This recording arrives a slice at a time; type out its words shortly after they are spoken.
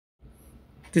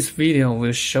This video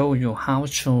will show you how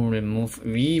to remove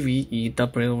vvew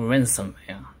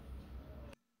ransomware.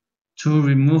 To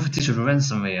remove this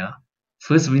ransomware,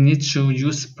 first we need to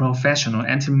use professional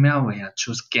anti-malware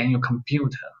to scan your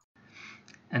computer,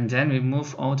 and then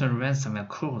remove all the ransomware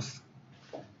codes.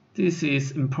 This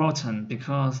is important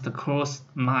because the codes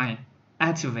might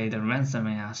activate the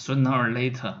ransomware sooner or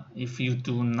later if you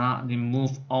do not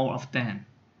remove all of them.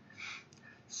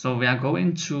 So we are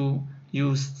going to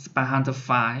use Spy Hunter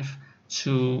 5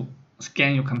 to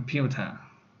scan your computer.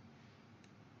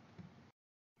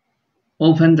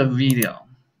 Open the video.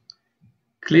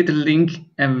 Click the link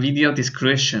and video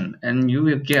description and you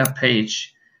will get a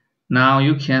page. Now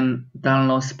you can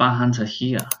download Spy Hunter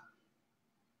here.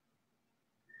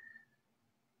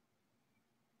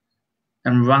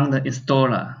 And run the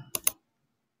installer.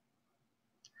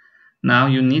 Now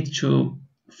you need to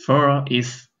follow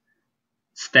its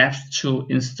steps to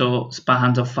install Spy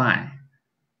Hunter 5.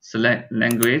 Select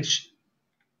language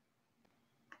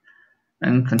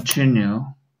and continue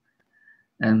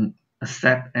and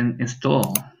accept and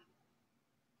install.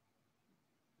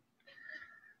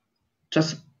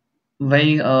 Just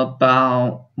wait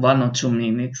about 1 or 2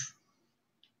 minutes.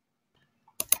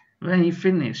 When you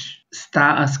finish,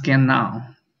 start a scan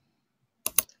now.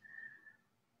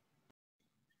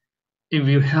 It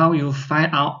will help you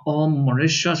find out all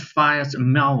malicious files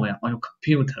and malware on your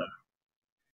computer.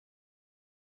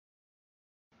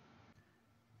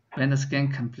 When the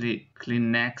scan complete, click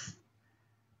Next.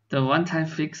 The one-time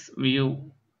fix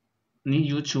will need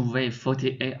you to wait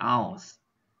 48 hours.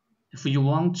 If you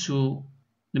want to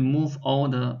remove all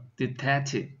the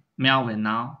detected malware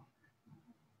now,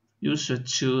 you should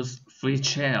choose Free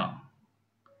Trial.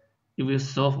 It will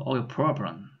solve all your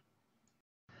problems.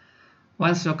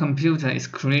 Once your computer is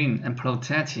clean and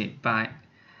protected by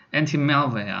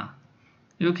anti-malware,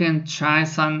 you can try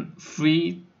some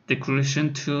free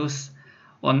decryption tools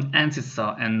on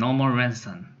anti-SOC and normal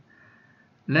ransom.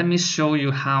 Let me show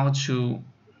you how to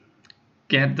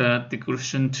get the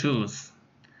decryption tools.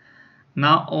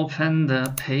 Now open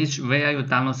the page where you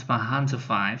download Spy Hunter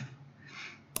 5.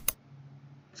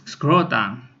 Scroll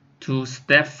down to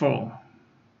step 4.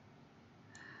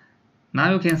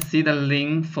 Now you can see the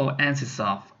link for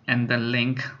anti-SOC and the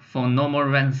link for normal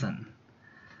ransom.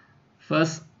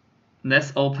 First,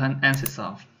 let's open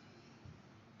anti-SOC.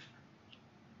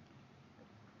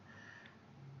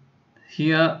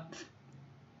 Here,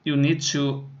 you need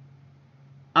to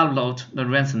upload the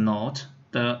ransom node,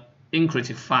 the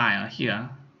encrypted file here,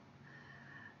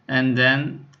 and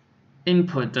then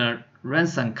input the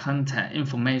ransom contact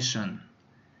information.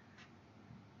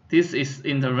 This is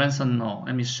in the ransom node.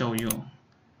 Let me show you.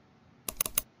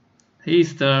 Here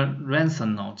is the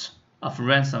ransom node of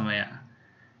ransomware.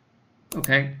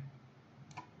 Okay,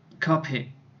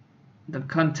 copy the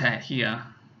contact here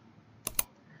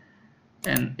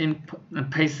and input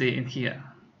and paste it in here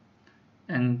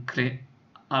and click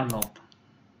upload.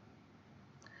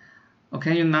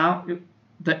 Okay, now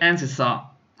the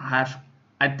anti-SOC have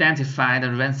identified the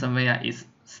ransomware is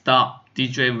stop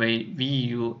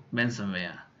vvew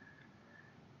ransomware.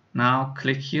 Now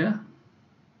click here,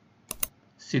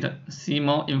 see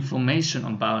more information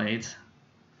about it,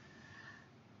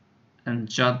 and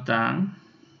jot down.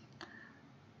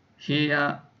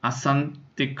 Here are some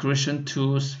decryption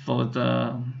tools for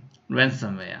the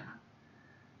ransomware.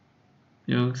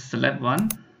 You select one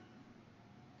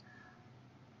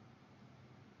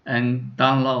and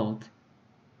download,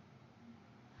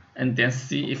 and then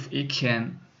see if it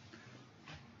can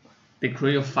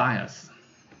decrypt your files.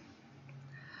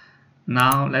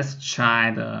 Now let's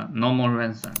try the normal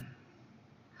ransom.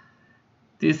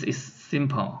 This is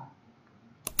simple.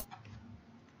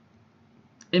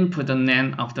 Input the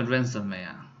name of the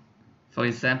ransomware. For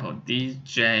example,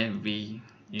 DJVU.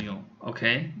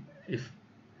 Okay, if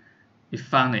you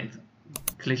found it,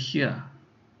 click here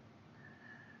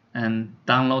and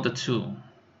download the tool.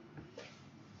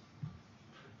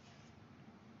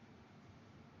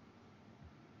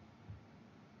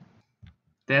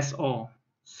 That's all.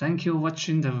 Thank you for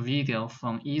watching the video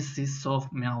from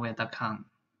easysolvemalware.com.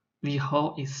 We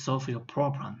hope it solves your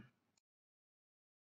problem.